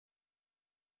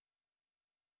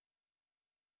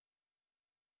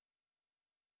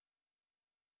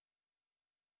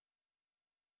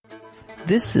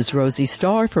This is Rosie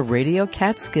Starr for Radio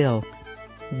Catskill.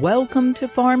 Welcome to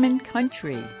Farm &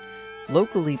 Country,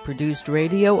 locally produced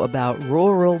radio about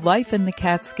rural life in the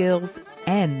Catskills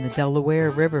and the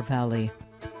Delaware River Valley.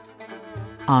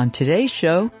 On today's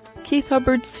show, Keith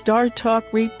Hubbard's Star Talk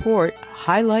report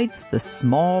highlights the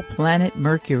small planet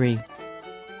Mercury.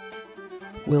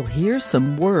 We'll hear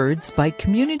some words by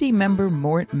community member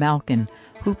Mort Malkin,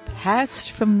 who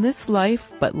passed from this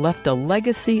life but left a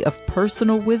legacy of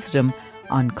personal wisdom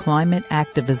on climate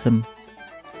activism.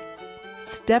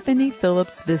 Stephanie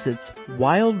Phillips visits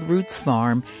Wild Roots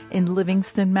Farm in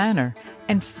Livingston Manor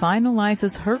and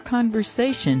finalizes her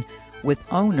conversation with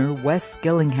owner Wes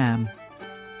Gillingham.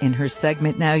 In her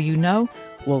segment Now You Know,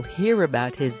 we'll hear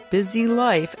about his busy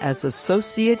life as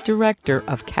Associate Director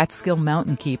of Catskill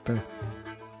Mountain Keeper.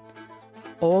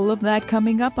 All of that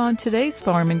coming up on today's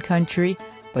Farm & Country,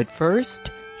 but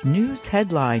first, news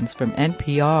headlines from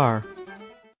NPR.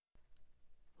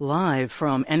 Live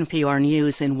from NPR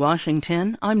News in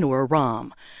Washington, I'm Nora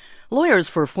Rahm. Lawyers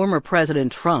for former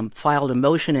President Trump filed a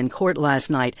motion in court last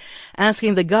night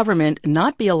asking the government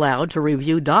not be allowed to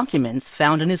review documents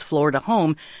found in his Florida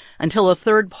home until a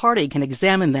third party can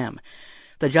examine them.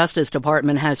 The Justice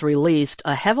Department has released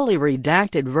a heavily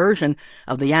redacted version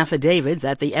of the affidavit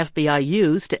that the FBI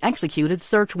used to execute its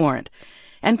search warrant.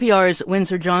 NPR's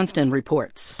Windsor Johnston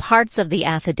reports. Parts of the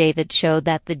affidavit show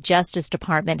that the Justice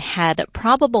Department had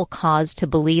probable cause to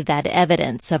believe that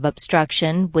evidence of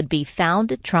obstruction would be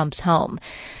found at Trump's home.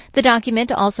 The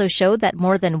document also showed that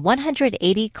more than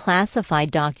 180 classified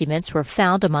documents were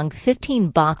found among 15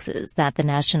 boxes that the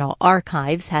National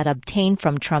Archives had obtained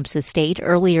from Trump's estate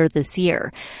earlier this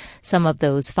year. Some of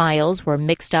those files were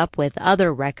mixed up with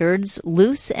other records,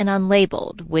 loose and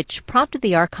unlabeled, which prompted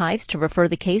the archives to refer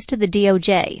the case to the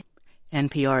DOJ.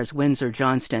 NPR's Windsor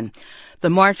Johnston. The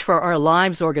March for Our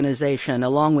Lives organization,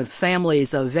 along with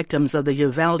families of victims of the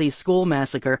Uvalde school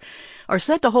massacre, are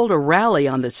set to hold a rally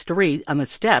on the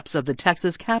steps of the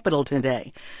Texas Capitol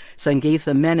today.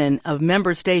 Sangeetha Menon of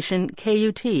member station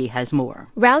KUT has more.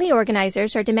 Rally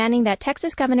organizers are demanding that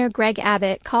Texas Governor Greg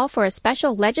Abbott call for a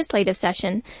special legislative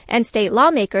session and state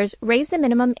lawmakers raise the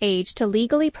minimum age to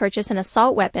legally purchase an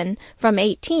assault weapon from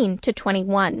 18 to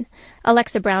 21.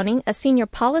 Alexa Browning, a senior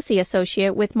policy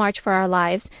associate with March for Our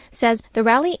Lives, says the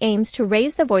rally aims to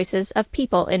raise the voices of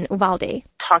people in Uvalde.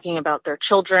 Talking about their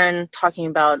children, talking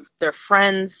about their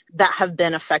friends that have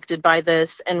been affected by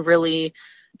this, and really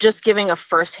just giving a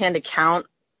firsthand account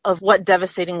of what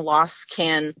devastating loss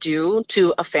can do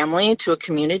to a family, to a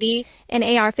community. An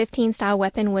AR-15 style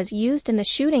weapon was used in the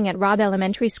shooting at Robb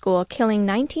Elementary School, killing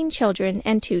 19 children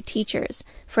and 2 teachers.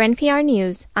 For NPR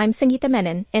News, I'm Sangeetha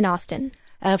Menon in Austin.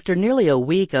 After nearly a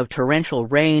week of torrential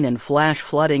rain and flash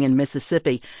flooding in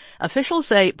Mississippi, officials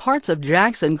say parts of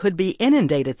Jackson could be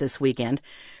inundated this weekend.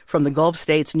 From the Gulf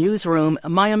States newsroom,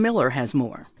 Maya Miller has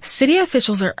more. City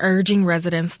officials are urging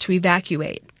residents to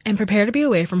evacuate and prepare to be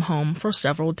away from home for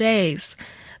several days.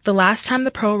 The last time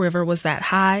the Pearl River was that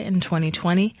high, in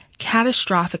 2020,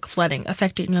 catastrophic flooding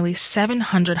affected nearly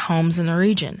 700 homes in the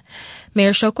region.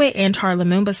 Mayor Chokwe Antar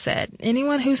Lumumba said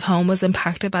anyone whose home was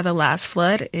impacted by the last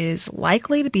flood is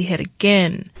likely to be hit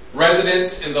again.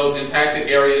 Residents in those impacted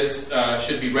areas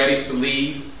should be ready to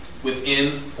leave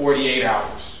within 48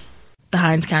 hours. The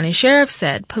Hinds County Sheriff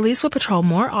said police would patrol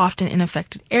more often in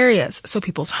affected areas so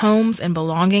people's homes and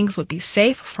belongings would be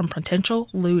safe from potential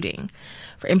looting.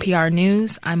 For NPR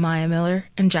News, I'm Maya Miller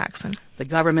in Jackson. The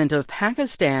government of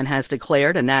Pakistan has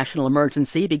declared a national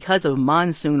emergency because of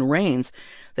monsoon rains,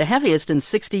 the heaviest in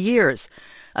 60 years.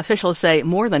 Officials say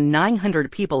more than 900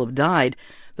 people have died.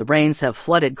 The rains have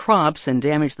flooded crops and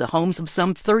damaged the homes of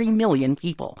some 30 million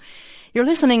people. You're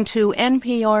listening to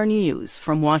NPR News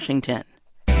from Washington.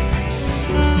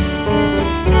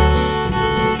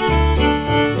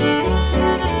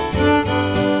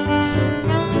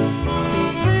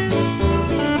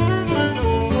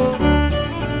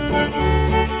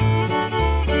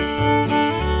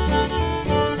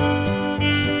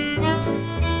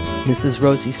 This is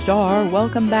Rosie Starr.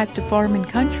 Welcome back to Farm &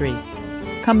 Country.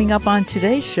 Coming up on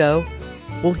today's show,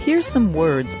 we'll hear some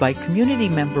words by community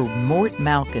member Mort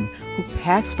Malkin, who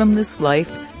passed from this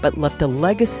life but left a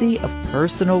legacy of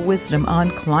personal wisdom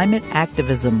on climate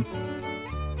activism.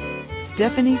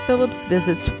 Stephanie Phillips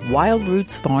visits Wild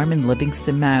Roots Farm in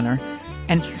Livingston Manor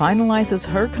and finalizes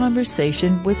her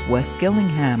conversation with Wes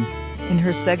Gillingham. In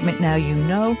her segment Now You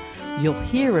Know, you'll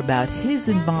hear about his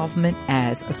involvement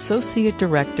as Associate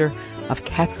Director of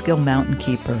Catskill Mountain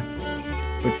Keeper.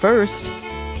 But first,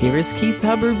 here is Keith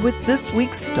Hubbard with this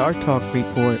week's Star Talk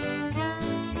report.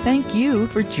 Thank you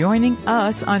for joining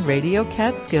us on Radio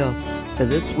Catskill, for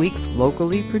this week's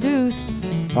locally produced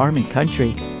Farm and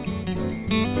Country.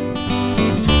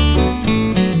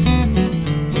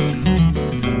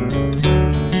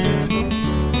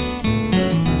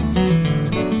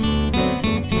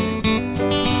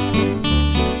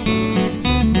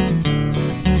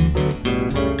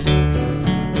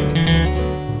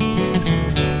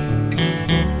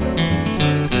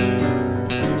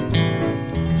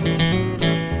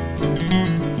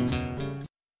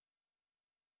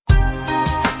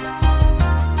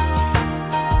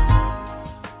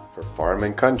 Farm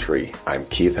and Country, I'm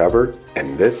Keith Hubbard,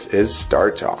 and this is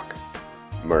Star Talk.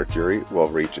 Mercury will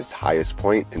reach its highest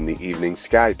point in the evening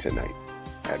sky tonight.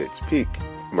 At its peak,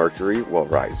 Mercury will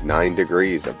rise 9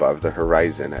 degrees above the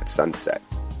horizon at sunset.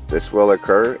 This will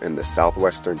occur in the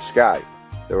southwestern sky,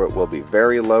 though it will be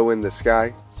very low in the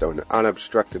sky, so an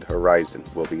unobstructed horizon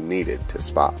will be needed to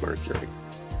spot Mercury.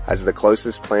 As the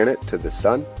closest planet to the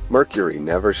Sun, Mercury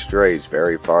never strays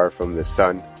very far from the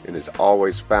Sun and is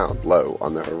always found low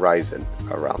on the horizon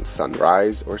around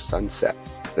sunrise or sunset.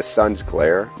 The Sun's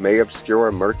glare may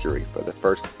obscure Mercury for the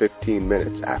first 15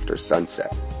 minutes after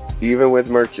sunset. Even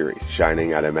with Mercury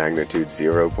shining at a magnitude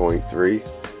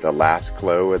 0.3, the last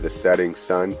glow of the setting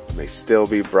sun may still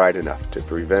be bright enough to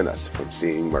prevent us from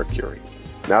seeing Mercury.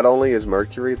 Not only is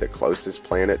Mercury the closest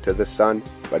planet to the Sun,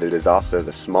 but it is also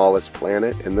the smallest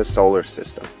planet in the solar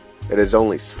system. It is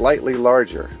only slightly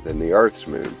larger than the Earth's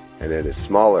moon, and it is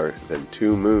smaller than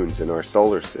 2 moons in our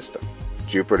solar system.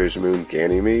 Jupiter's moon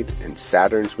Ganymede and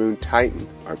Saturn's moon Titan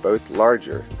are both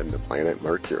larger than the planet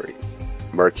Mercury.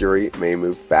 Mercury may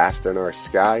move fast in our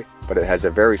sky, but it has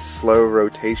a very slow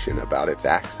rotation about its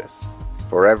axis.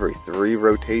 For every 3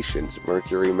 rotations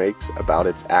Mercury makes about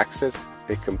its axis,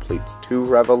 it completes 2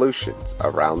 revolutions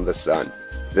around the Sun.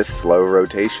 This slow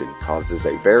rotation causes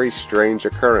a very strange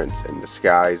occurrence in the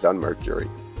skies on Mercury.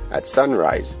 At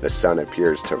sunrise, the Sun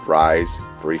appears to rise,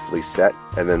 briefly set,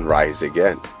 and then rise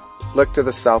again. Look to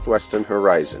the southwestern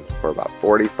horizon for about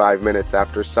 45 minutes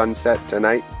after sunset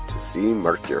tonight to see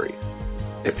Mercury.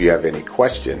 If you have any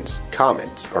questions,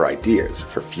 comments, or ideas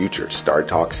for future Star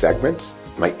Talk segments,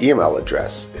 my email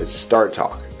address is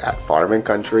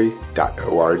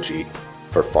startalk@farmandcountry.org.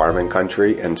 For Farm and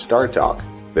Country and Star Talk,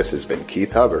 this has been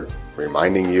Keith Hubbard,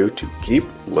 reminding you to keep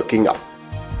looking up.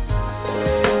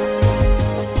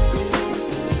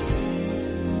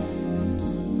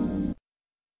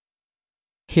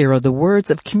 Here are the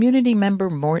words of community member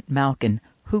Mort Malkin,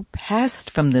 who passed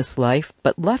from this life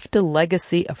but left a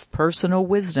legacy of personal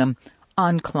wisdom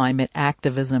on climate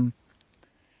activism.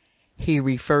 He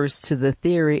refers to the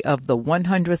theory of the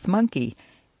 100th monkey,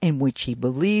 in which he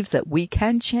believes that we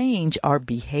can change our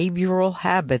behavioral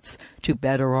habits to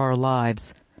better our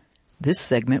lives. This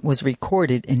segment was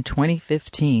recorded in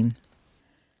 2015.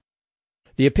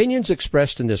 The opinions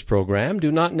expressed in this program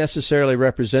do not necessarily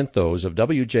represent those of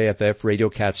WJFF Radio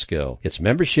Catskill, its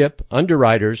membership,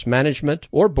 underwriters, management,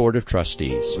 or board of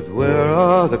trustees. But where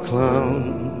are the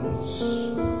clowns?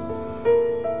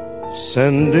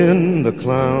 Send in the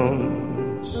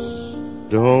clowns.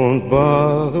 Don't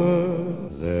bother,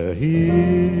 they're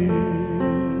here.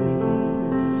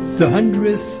 The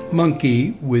 100th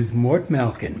Monkey with Mort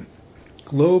Malkin.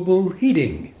 Global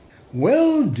heating.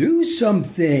 Well, do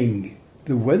something.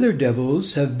 The weather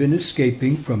devils have been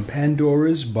escaping from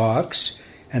Pandora's box,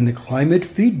 and the climate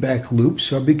feedback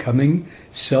loops are becoming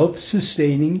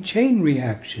self-sustaining chain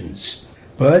reactions.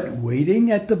 But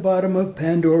waiting at the bottom of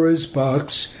Pandora's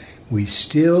box, we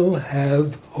still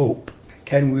have hope.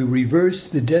 Can we reverse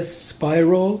the death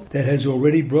spiral that has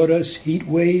already brought us heat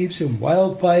waves and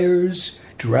wildfires,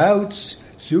 droughts,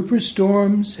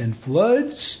 superstorms, and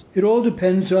floods? It all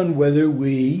depends on whether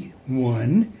we,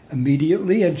 1,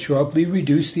 immediately and sharply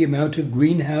reduce the amount of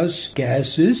greenhouse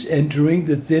gases entering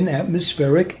the thin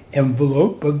atmospheric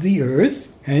envelope of the Earth,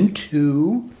 and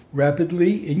 2,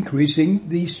 rapidly increasing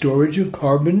the storage of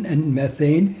carbon and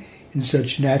methane in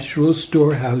such natural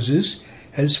storehouses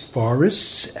as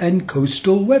forests and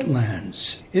coastal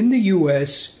wetlands. In the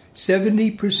U.S.,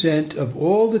 70% of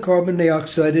all the carbon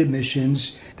dioxide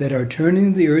emissions that are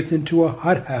turning the Earth into a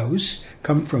hothouse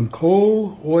come from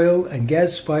coal, oil, and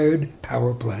gas-fired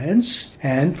power plants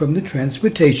and from the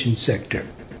transportation sector.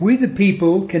 We the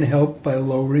people can help by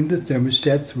lowering the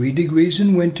thermostat 3 degrees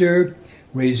in winter,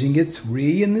 raising it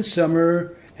 3 in the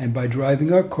summer, and by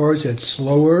driving our cars at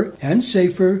slower and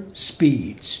safer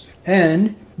speeds,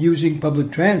 and using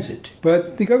public transit.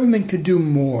 But the government could do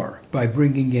more by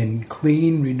bringing in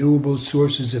clean, renewable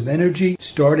sources of energy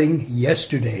starting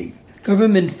yesterday.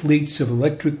 Government fleets of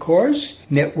electric cars,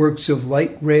 networks of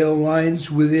light rail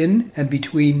lines within and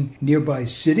between nearby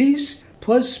cities,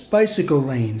 plus bicycle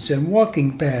lanes and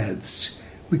walking paths,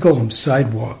 we call them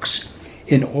sidewalks,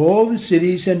 in all the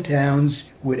cities and towns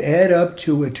would add up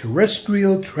to a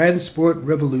terrestrial transport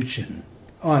revolution.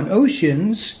 On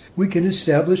oceans, we can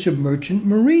establish a merchant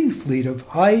marine fleet of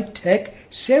high-tech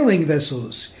sailing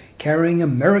vessels carrying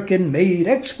American-made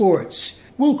exports.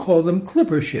 We'll call them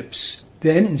clipper ships.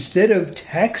 Then, instead of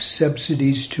tax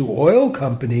subsidies to oil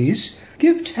companies,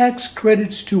 give tax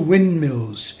credits to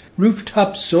windmills,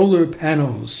 rooftop solar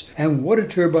panels, and water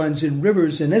turbines in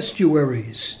rivers and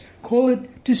estuaries. Call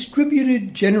it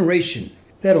distributed generation.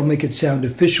 That'll make it sound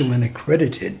official and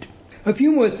accredited. A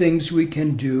few more things we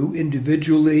can do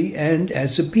individually and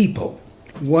as a people.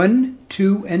 1,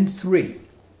 2, and 3.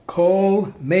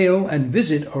 Call, mail, and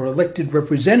visit our elected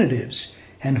representatives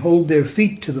and hold their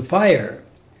feet to the fire.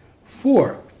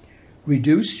 4.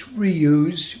 Reduce,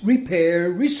 reuse,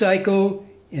 repair, recycle,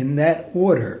 in that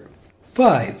order.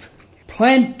 5.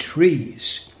 Plant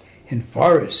trees in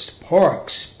forests,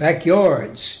 parks,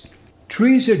 backyards.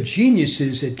 Trees are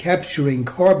geniuses at capturing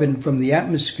carbon from the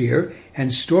atmosphere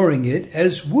and storing it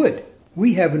as wood.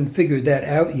 We haven't figured that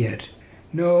out yet.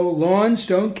 No, lawns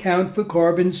don't count for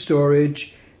carbon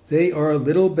storage. They are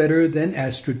little better than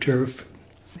AstroTurf.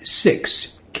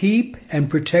 6. Keep and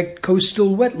protect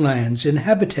coastal wetlands and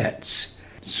habitats,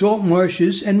 salt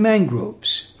marshes and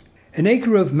mangroves. An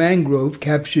acre of mangrove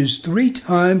captures 3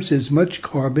 times as much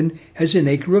carbon as an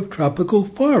acre of tropical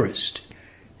forest.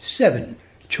 7.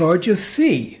 Charge a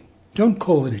fee. Don't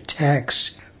call it a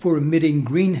tax for emitting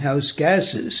greenhouse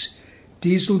gases.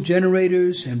 Diesel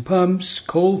generators and pumps,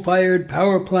 coal-fired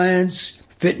power plants,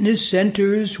 fitness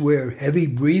centers where heavy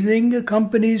breathing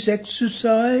accompanies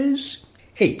exercise.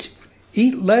 8.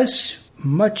 Eat less,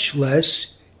 much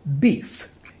less, beef.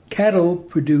 Cattle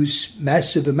produce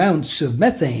massive amounts of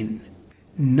methane.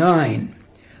 9.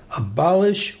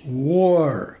 Abolish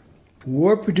war.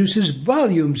 War produces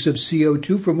volumes of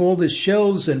CO2 from all the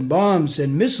shells and bombs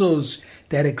and missiles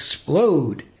that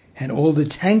explode, and all the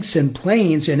tanks and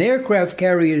planes and aircraft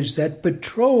carriers that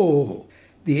patrol.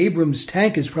 The Abrams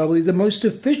tank is probably the most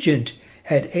efficient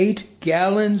at 8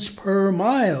 gallons per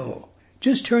mile.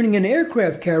 Just turning an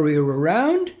aircraft carrier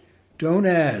around? Don't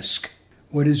ask.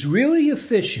 What is really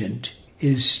efficient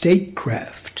is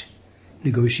statecraft.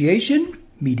 Negotiation,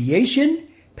 mediation,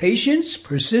 patience,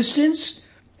 persistence,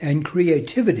 and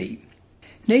creativity.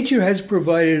 Nature has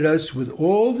provided us with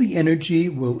all the energy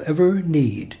we'll ever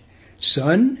need.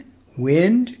 Sun,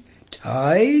 wind,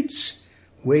 tides,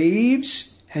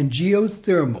 waves, and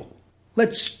geothermal.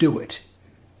 Let's do it.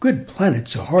 Good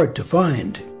planets are hard to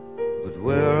find. But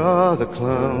where are the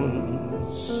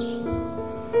clowns?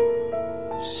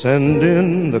 Send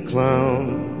in the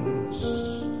clowns.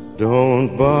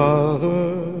 Don't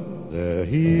bother, they're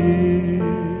here.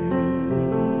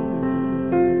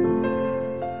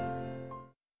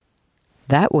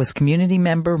 That was community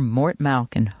member Mort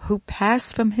Malkin, who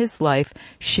passed from his life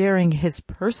sharing his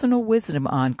personal wisdom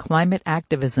on climate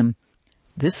activism.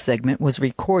 This segment was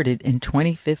recorded in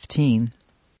 2015.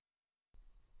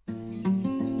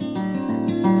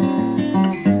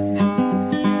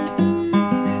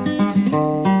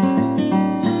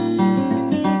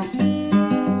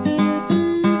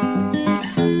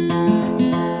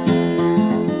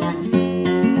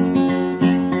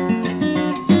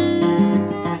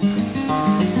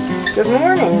 Good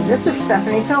morning, this is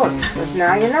Stephanie Phillips with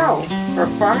Now You Know for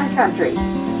Farm & Country.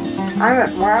 I'm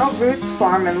at Wild Roots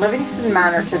Farm in Livingston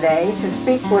Manor today to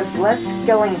speak with Les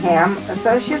Gillingham,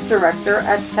 Associate Director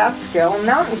at Catskill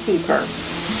Mountain Keeper.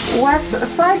 Wes,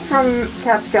 aside from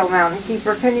Catskill Mountain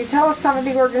Keeper, can you tell us some of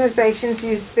the organizations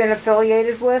you've been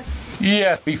affiliated with?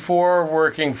 Yeah, before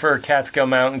working for Catskill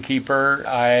Mountain Keeper,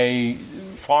 I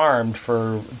farmed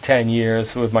for 10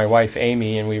 years with my wife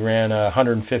Amy, and we ran a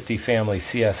 150 family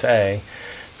CSA.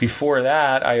 Before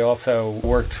that, I also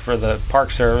worked for the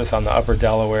Park Service on the Upper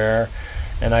Delaware,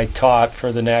 and I taught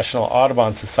for the National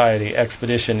Audubon Society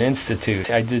Expedition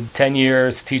Institute. I did 10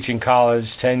 years teaching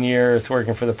college, 10 years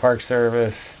working for the Park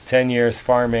Service, 10 years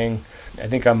farming. I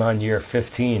think I'm on year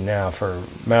 15 now for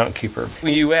Mountain Keeper.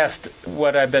 You asked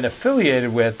what I've been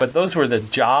affiliated with, but those were the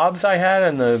jobs I had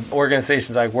and the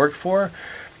organizations I worked for.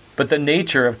 But the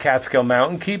nature of Catskill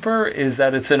Mountain Keeper is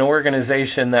that it's an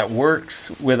organization that works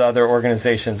with other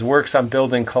organizations, works on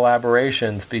building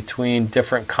collaborations between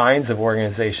different kinds of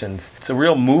organizations. It's a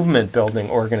real movement-building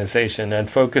organization and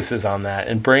focuses on that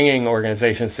and bringing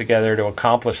organizations together to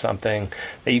accomplish something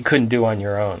that you couldn't do on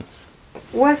your own.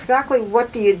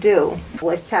 What do you do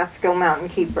with Catskill Mountain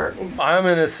Keeper? I'm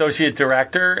an associate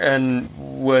director and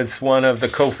was one of the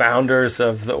co-founders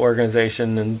of the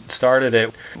organization and started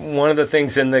it. One of the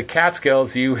things in the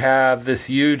Catskills, you have this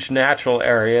huge natural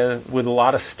area with a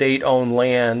lot of state-owned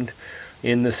land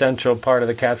in the central part of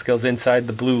the Catskills, inside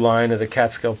the blue line of the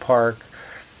Catskill Park.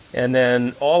 And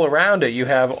then all around it, you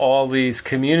have all these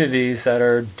communities that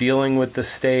are dealing with the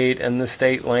state and the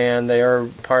state land. They are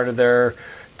part of their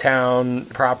town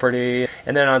property.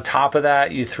 And then on top of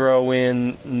that, you throw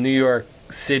in New York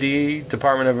City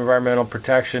Department of Environmental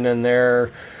Protection and the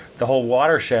whole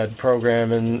watershed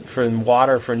program and for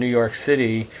water for New York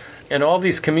City. And all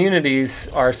these communities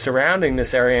are surrounding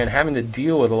this area and having to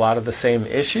deal with a lot of the same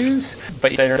issues,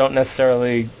 but they don't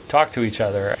necessarily talk to each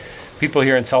other. People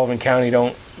here in Sullivan County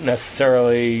don't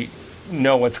necessarily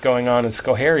know what's going on in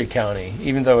Schoharie County,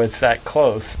 even though it's that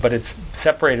close, but it's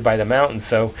separated by the mountains.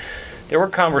 So there were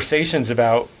conversations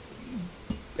about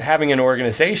having an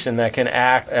organization that can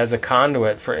act as a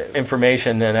conduit for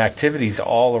information and activities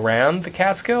all around the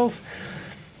Catskills.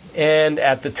 And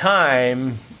at the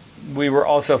time, we were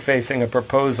also facing a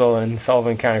proposal in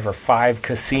Sullivan County for 5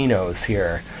 casinos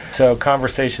here. So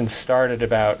conversations started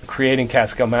about creating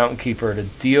Catskill Mountain Keeper to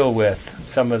deal with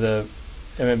some of the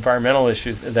environmental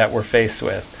issues that we're faced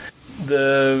with.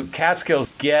 The Catskills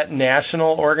get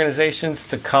national organizations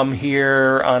to come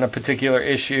here on a particular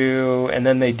issue and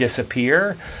then they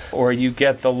disappear, or you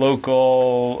get the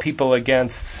local people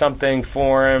against something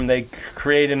forum, they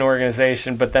create an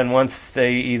organization, but then once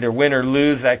they either win or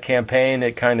lose that campaign,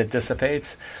 it kind of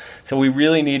dissipates. So we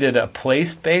really needed a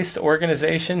place-based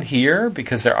organization here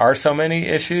because there are so many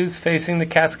issues facing the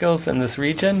Catskills in this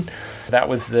region. That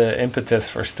was the impetus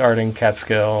for starting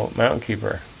Catskill Mountain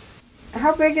Keeper.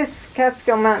 How big is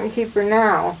Catskill Mountain Keeper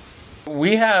now?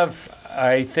 We have,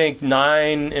 I think,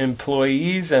 9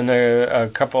 employees and a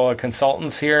couple of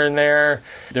consultants here and there.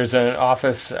 There's an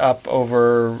office up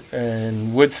over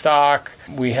in Woodstock.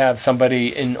 We have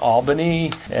somebody in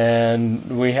Albany,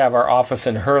 and we have our office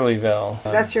in Hurleyville.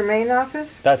 That's your main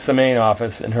office? That's the main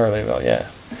office in Hurleyville, yeah.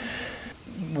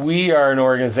 We are an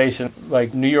organization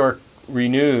like New York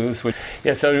Renews,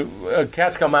 so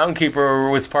Catskill Mountain Keeper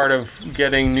was part of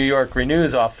getting New York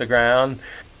Renews off the ground.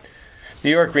 New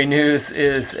York Renews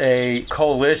is a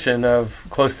coalition of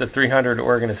close to 300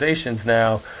 organizations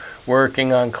now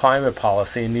working on climate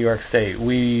policy in New York State.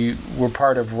 We were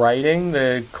part of writing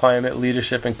the Climate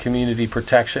Leadership and Community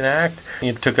Protection Act.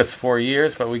 It took us 4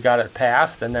 years, but we got it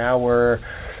passed, and now we're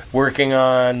working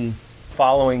on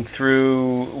following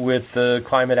through with the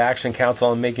Climate Action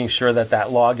Council and making sure that that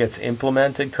law gets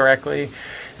implemented correctly.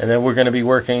 And then we're going to be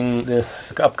working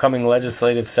this upcoming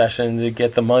legislative session to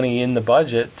get the money in the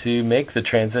budget to make the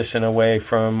transition away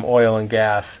from oil and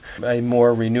gas, a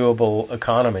more renewable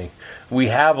economy. We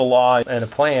have a law and a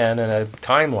plan and a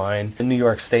timeline in New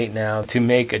York State now to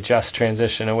make a just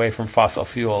transition away from fossil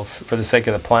fuels for the sake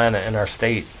of the planet and our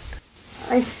state.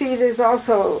 I see there's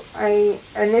also an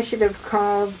initiative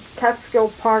called Catskill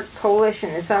Park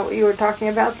Coalition. Is that what you were talking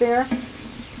about there?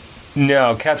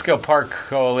 No, Catskill Park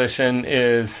Coalition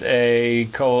is a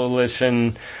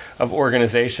coalition of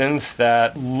organizations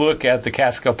that look at the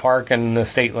Catskill Park and the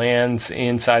state lands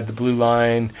inside the Blue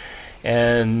Line,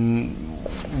 and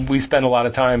we spend a lot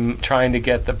of time trying to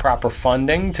get the proper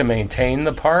funding to maintain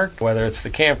the park, whether it's the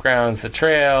campgrounds, the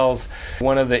trails.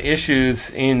 One of the issues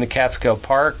in the Catskill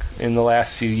Park in the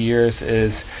last few years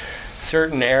is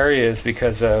certain areas,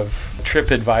 because of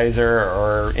TripAdvisor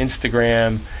or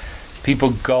Instagram,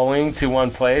 people going to one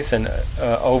place and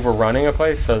overrunning a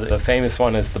place. So the famous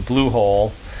one is the Blue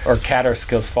Hole, or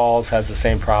Catskills Falls has the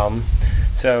same problem.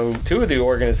 So 2 of the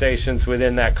organizations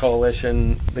within that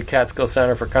coalition, the Catskill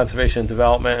Center for Conservation and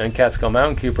Development and Catskill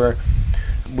Mountain Keeper,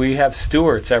 we have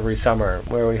stewards every summer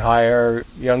where we hire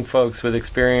young folks with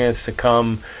experience to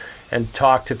come and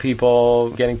talk to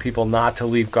people, getting people not to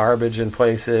leave garbage in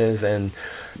places and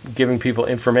giving people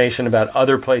information about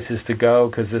other places to go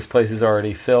because this place is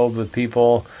already filled with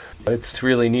people. It's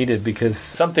really needed because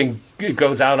something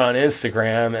goes out on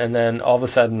Instagram and then all of a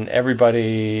sudden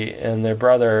everybody and their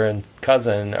brother and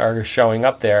cousin are showing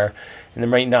up there, and there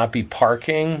might not be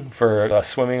parking for a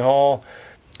swimming hole,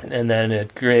 and then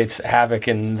it creates havoc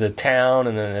in the town,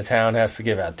 and then the town has to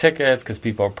give out tickets because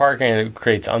people are parking, and it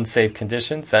creates unsafe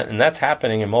conditions, and that's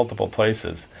happening in multiple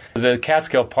places. The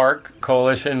Catskill Park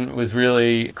Coalition was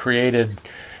really created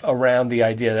around the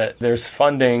idea that there's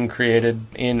funding created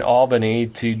in Albany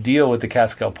to deal with the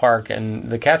Catskill Park, and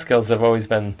the Catskills have always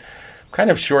been kind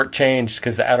of shortchanged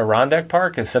because the Adirondack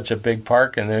Park is such a big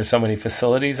park and there's so many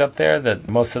facilities up there that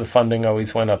most of the funding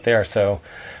always went up there. So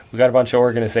we got a bunch of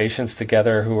organizations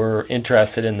together who were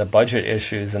interested in the budget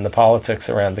issues and the politics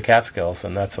around the Catskills,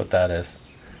 and that's what that is.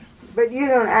 But you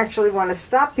don't actually want to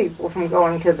stop people from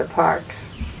going to the parks.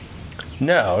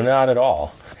 No, not at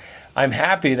all. I'm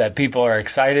happy that people are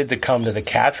excited to come to the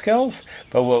Catskills,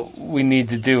 but what we need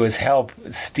to do is help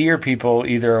steer people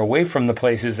either away from the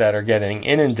places that are getting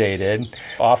inundated,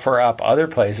 offer up other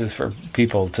places for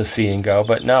people to see and go.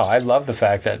 But no, I love the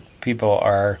fact that people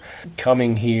are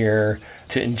coming here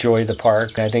to enjoy the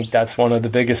park. I think that's one of the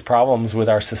biggest problems with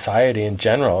our society in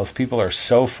general, is people are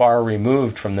so far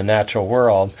removed from the natural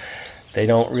world. They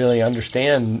don't really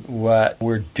understand what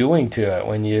we're doing to it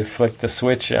when you flick the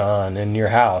switch on in your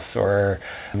house, or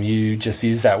you just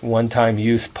use that one-time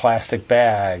use plastic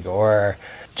bag, or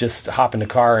just hop in the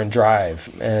car and drive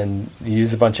and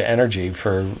use a bunch of energy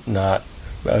for not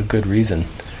a good reason.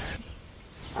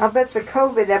 I'll bet the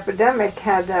COVID epidemic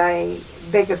had a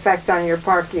big effect on your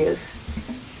park use.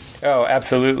 Oh,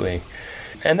 absolutely.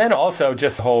 And then also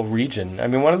just the whole region. I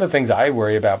mean, one of the things I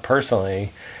worry about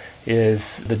personally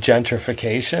is the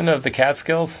gentrification of the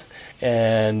Catskills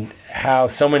and how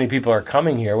so many people are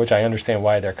coming here, which I understand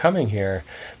why they're coming here.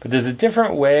 But there's a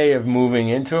different way of moving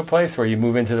into a place where you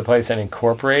move into the place and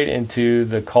incorporate into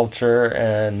the culture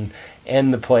and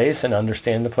the place and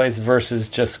understand the place versus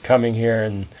just coming here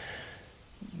and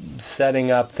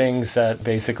setting up things that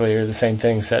basically are the same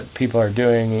things that people are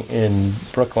doing in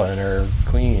Brooklyn or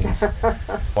Queens.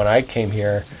 When I came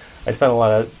here, I spent a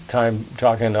lot of time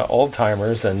talking to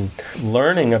old-timers and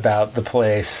learning about the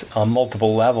place on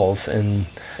multiple levels. And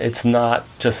it's not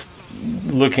just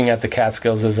looking at the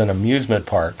Catskills as an amusement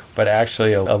park, but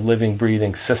actually a living,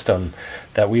 breathing system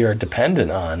that we are dependent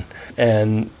on.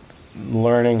 And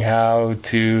learning how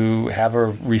to have a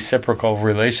reciprocal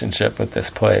relationship with this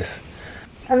place.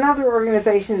 Another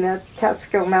organization that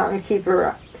Catskill Mountain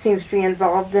Keeper seems to be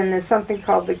involved in is something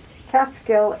called the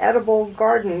Catskill Edible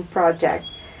Garden Project.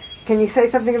 Can you say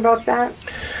something about that?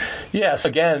 Yes,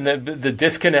 again, the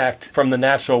disconnect from the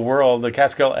natural world, the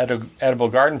Catskill Edible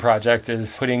Garden Project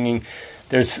is putting,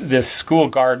 there's school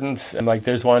gardens, and like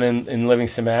there's one in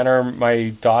Livingston Manor. My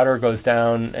daughter goes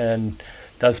down and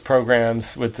does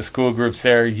programs with the school groups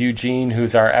there. Eugene,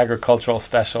 who's our agricultural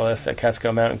specialist at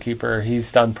Catskill Mountain Keeper,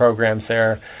 he's done programs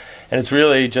there. And it's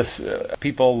really just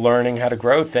people learning how to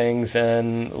grow things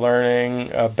and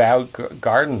learning about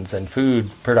gardens and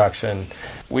food production.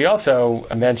 We also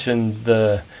mentioned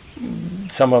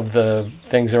some of the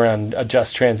things around a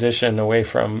just transition away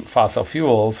from fossil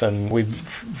fuels, and we've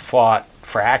fought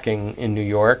fracking in New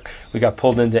York. We got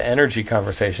pulled into energy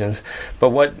conversations. But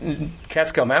what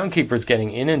Catskill Mountain Keeper is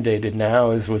getting inundated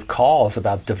now is with calls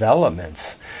about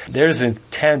developments. There's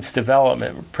intense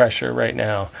development pressure right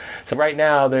now. So right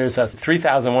now there's a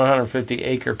 3,150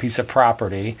 acre piece of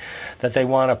property that they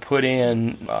want to put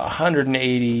in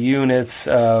 180 units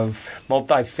of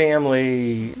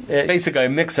multifamily, basically a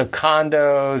mix of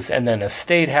condos and then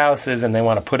estate houses, and they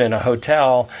want to put in a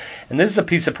hotel. And this is a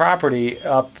piece of property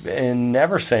up in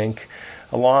Neversink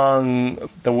along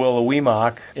the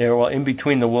Willowwemoc, in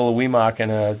between the Willowwemoc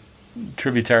and a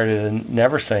tributary to the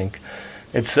Neversink.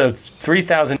 It's a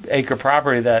 3,000 acre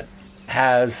property that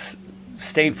has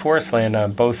state forest land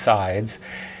on both sides.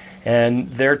 And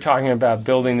they're talking about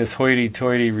building this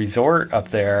hoity-toity resort up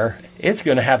there. It's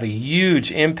going to have a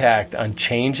huge impact on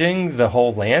changing the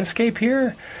whole landscape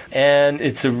here. And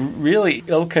it's a really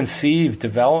ill-conceived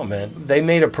development. They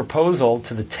made a proposal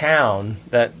to the town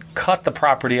that cut the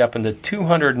property up into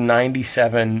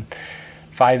 297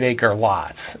 5-acre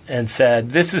lots and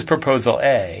said, this is proposal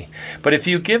A. But if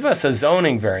you give us a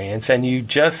zoning variance and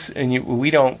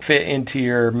we don't fit into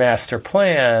your master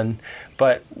plan,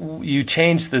 but you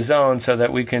change the zone so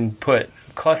that we can put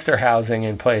cluster housing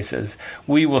in places,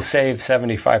 we will save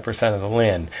 75% of the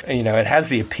land. You know, it has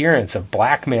the appearance of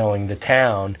blackmailing the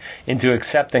town into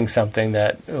accepting something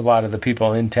that a lot of the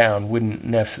people in town wouldn't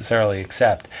necessarily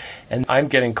accept. And I'm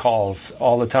getting calls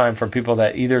all the time from people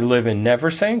that either live in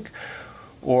Neversink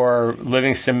or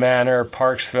Livingston Manor,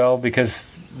 Parksville, because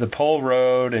the Pole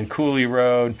Road and Cooley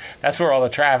Road, that's where all the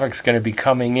traffic's going to be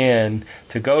coming in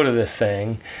to go to this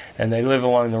thing, and they live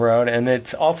along the road. And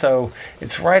it's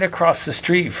right across the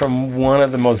street from one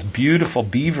of the most beautiful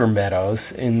beaver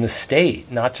meadows in the state,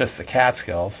 not just the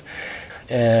Catskills.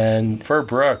 And Fur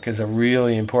Brook is a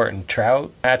really important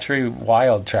trout hatchery,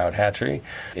 wild trout hatchery.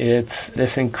 It's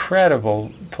this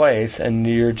incredible place, and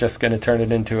you're just going to turn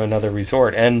it into another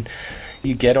resort. And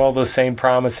you get all those same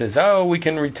promises. Oh, we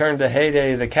can return to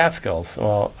heyday of the Catskills.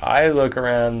 Well, I look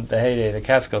around the heyday of the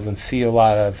Catskills and see a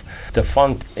lot of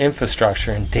defunct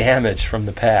infrastructure and damage from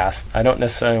the past. I don't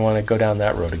necessarily want to go down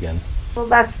that road again. Well,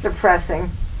 that's depressing.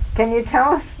 Can you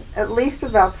tell us at least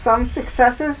about some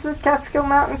successes that Catskill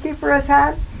Mountain Keeper has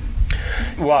had?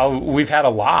 Well, we've had a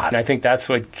lot. And I think that's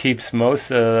what keeps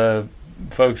most of the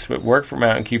folks that work for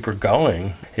Mountain Keeper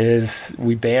going, is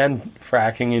we banned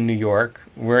fracking in New York.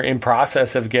 We're in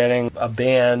process of getting a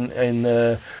ban in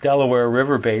the Delaware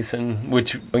River Basin,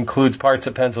 which includes parts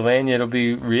of Pennsylvania. It'll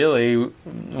be really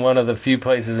one of the few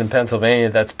places in Pennsylvania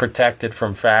that's protected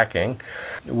from fracking.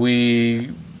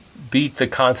 We beat the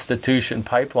Constitution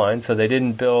pipeline, so they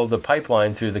didn't build a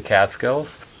pipeline through the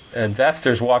Catskills.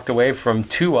 Investors walked away from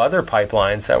 2 other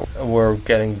pipelines that were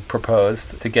getting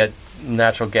proposed to get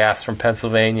natural gas from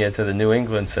Pennsylvania to the New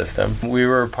England system. We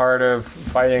were part of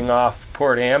fighting off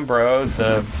Port Ambrose,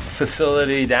 a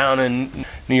facility down in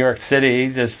New York City,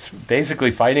 just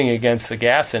basically fighting against the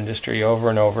gas industry over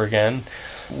and over again.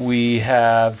 We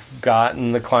have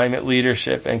gotten the Climate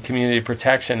Leadership and Community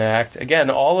Protection Act. Again,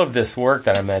 all of this work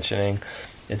that I'm mentioning,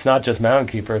 it's not just Mountain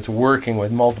Keeper, it's working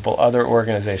with multiple other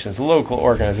organizations, local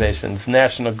organizations,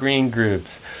 national green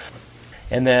groups.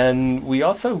 And then we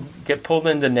also get pulled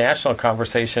into national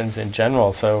conversations in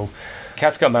general. So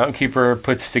Catskill Mountain Keeper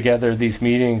puts together these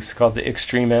meetings called the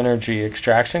Extreme Energy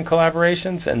Extraction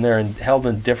Collaborations, and they're held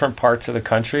in different parts of the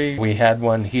country. We had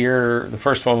one here. The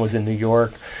first one was in New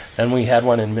York. Then we had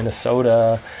one in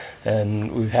Minnesota,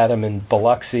 and we've had them in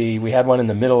Biloxi. We had one in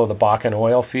the middle of the Bakken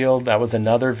oil field. That was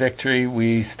another victory.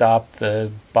 We stopped the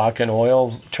Bakken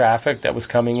oil traffic that was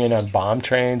coming in on bomb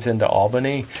trains into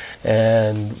Albany.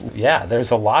 And yeah, there's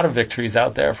a lot of victories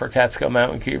out there for Catskill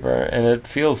Mountain Keeper, and it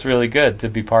feels really good to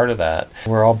be part of that.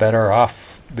 We're all better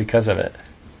off because of it.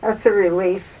 That's a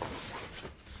relief.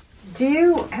 Do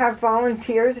you have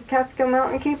volunteers at Catskill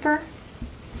Mountain Keeper?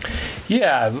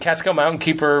 Yeah, Catskill Mountain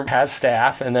Keeper has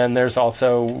staff, and then there's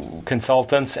also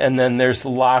consultants, and then there's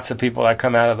lots of people that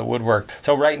come out of the woodwork.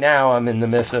 So right now I'm in the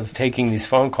midst of taking these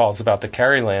phone calls about the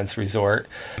Kerrylands Resort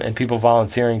and people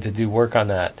volunteering to do work on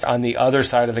that. On the other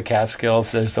side of the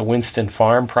Catskills, there's the Winston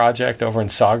Farm project over in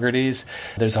Saugerties.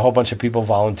 There's a whole bunch of people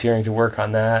volunteering to work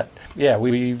on that. Yeah,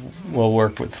 we will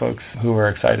work with folks who are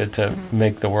excited to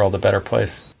make the world a better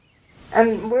place.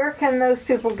 And where can those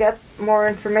people get more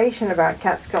information about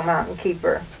Catskill Mountain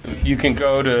Keeper? You can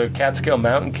go to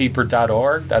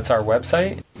catskillmountainkeeper.org. That's our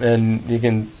website. And you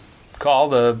can call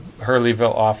the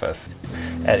Hurleyville office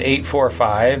at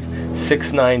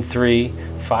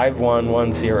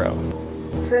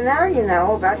 845-693-5110. So now you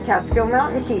know about Catskill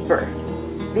Mountain Keeper.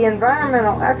 The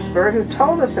environmental expert who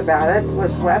told us about it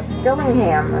was Wes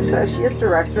Gillingham, Associate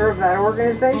Director of that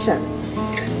organization.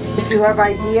 If you have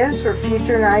ideas for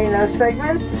future Now You Know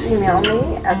segments, email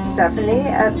me at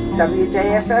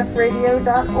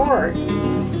stephanie@wjffradio.org.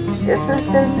 This has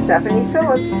been Stephanie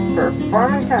Phillips for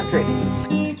Farm & Country.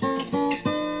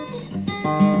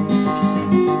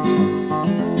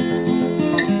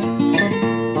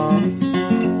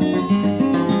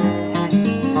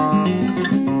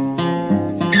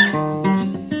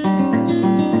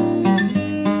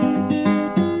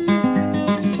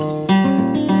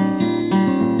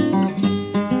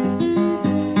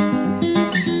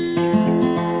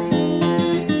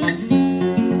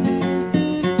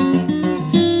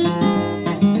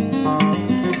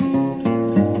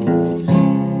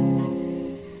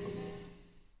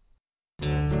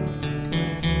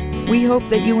 We hope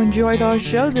that you enjoyed our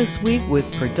show this week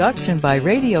with production by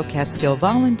Radio Catskill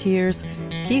volunteers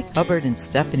Keith Hubbard and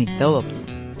Stephanie Phillips.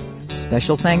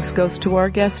 Special thanks goes to our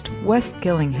guest, Wes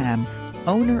Gillingham,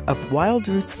 owner of Wild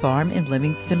Roots Farm in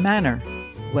Livingston Manor.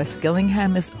 Wes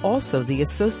Gillingham is also the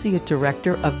Associate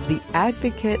Director of the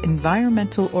advocate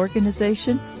environmental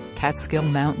organization Catskill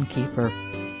Mountain Keeper.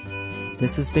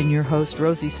 This has been your host,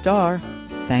 Rosie Starr.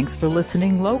 Thanks for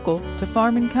listening local to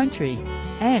Farm & Country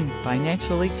and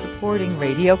financially supporting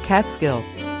Radio Catskill,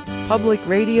 public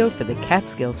radio for the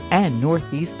Catskills and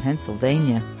Northeast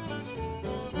Pennsylvania.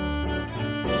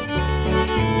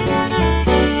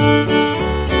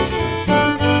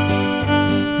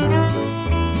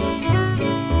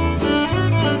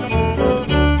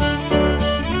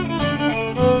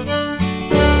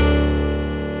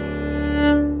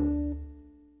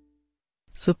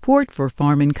 Support for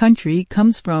Farm & Country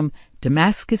comes from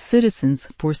Damascus Citizens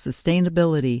for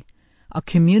Sustainability, a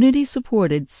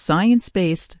community-supported,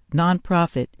 science-based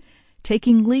nonprofit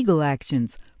taking legal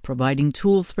actions providing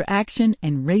tools for action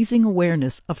and raising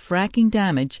awareness of fracking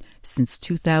damage since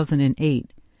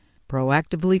 2008,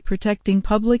 proactively protecting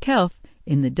public health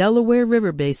in the Delaware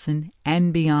River Basin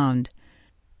and beyond.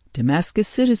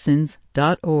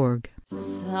 DamascusCitizens.org.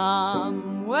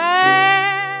 Somewhere.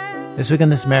 This week on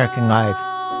This American Life,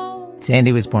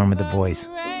 Sandy was born with a voice.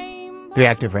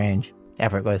 3-octave range,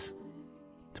 effortless.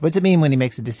 So what's it mean when he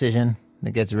makes a decision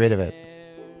that gets rid of it?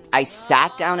 I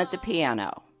sat down at the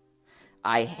piano.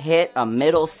 I hit a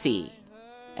middle C,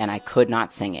 and I could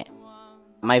not sing it.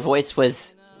 My voice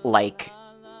was,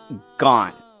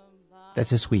 gone. That's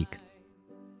this week.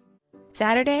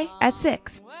 Saturday at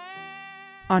 6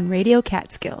 on Radio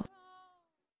Catskill.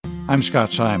 I'm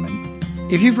Scott Simon.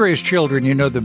 If you've raised children, you know the